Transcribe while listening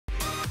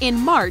In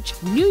March,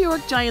 New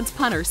York Giants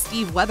punter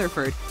Steve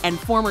Weatherford and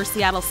former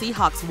Seattle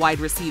Seahawks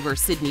wide receiver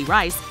Sidney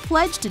Rice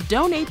pledged to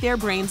donate their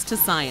brains to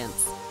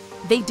science.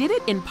 They did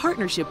it in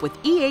partnership with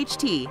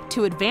EHT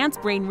to advance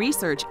brain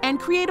research and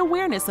create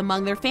awareness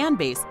among their fan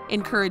base,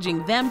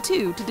 encouraging them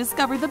too to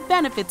discover the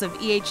benefits of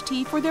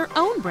EHT for their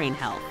own brain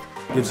health.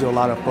 It gives you a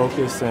lot of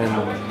focus,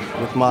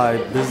 and with my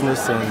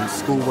business and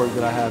schoolwork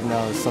that I have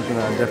now, it's something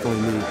that I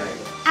definitely need.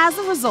 As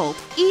a result,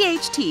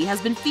 EHT has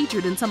been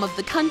featured in some of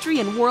the country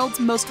and world's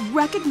most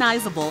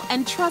recognizable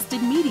and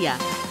trusted media.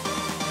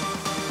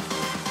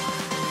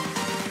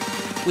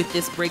 With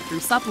this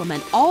breakthrough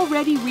supplement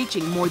already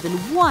reaching more than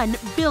 1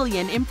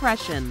 billion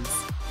impressions.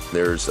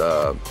 There's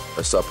a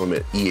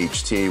supplement,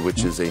 EHT,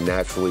 which is a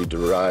naturally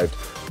derived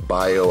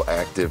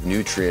bioactive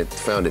nutrient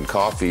found in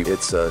coffee.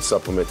 It's a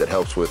supplement that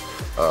helps with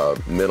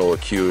mental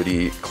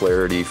acuity,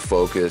 clarity,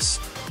 focus,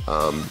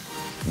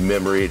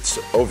 memory, it's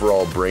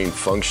overall brain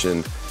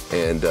function,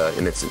 and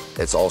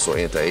it's also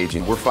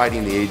anti-aging. We're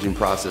fighting the aging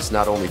process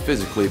not only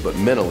physically but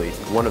mentally.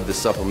 One of the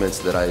supplements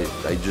that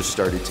I just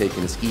started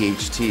taking is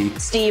EHT.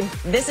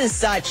 Steve, this is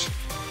such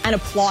an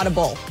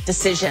applaudable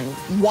decision.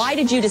 Why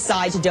did you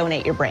decide to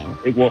donate your brain?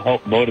 It will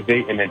help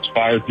motivate and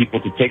inspire people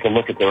to take a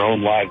look at their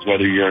own lives,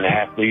 whether you're an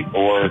athlete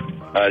or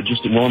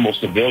just a normal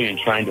civilian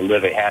trying to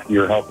live a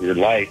happier, healthier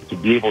life, to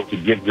be able to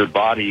give your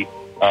body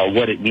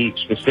what it needs,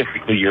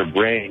 specifically your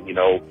brain,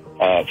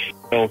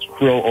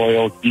 krill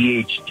oil,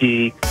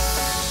 EHT.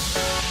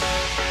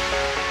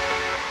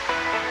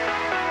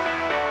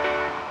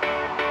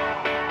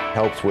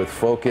 Helps with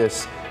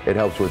focus, it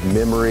helps with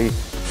memory.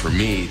 For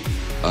me,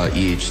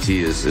 EHT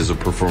is a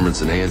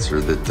performance enhancer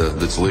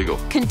that's legal.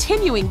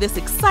 Continuing this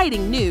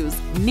exciting news,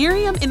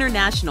 Nerium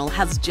International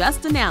has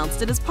just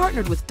announced it has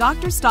partnered with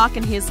Dr. Stock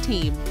and his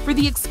team for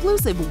the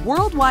exclusive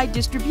worldwide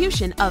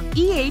distribution of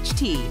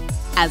EHT.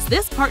 As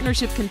this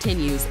partnership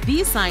continues,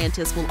 these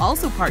scientists will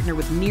also partner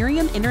with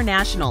Nerium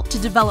International to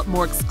develop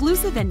more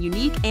exclusive and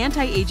unique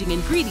anti-aging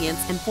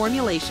ingredients and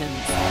formulations.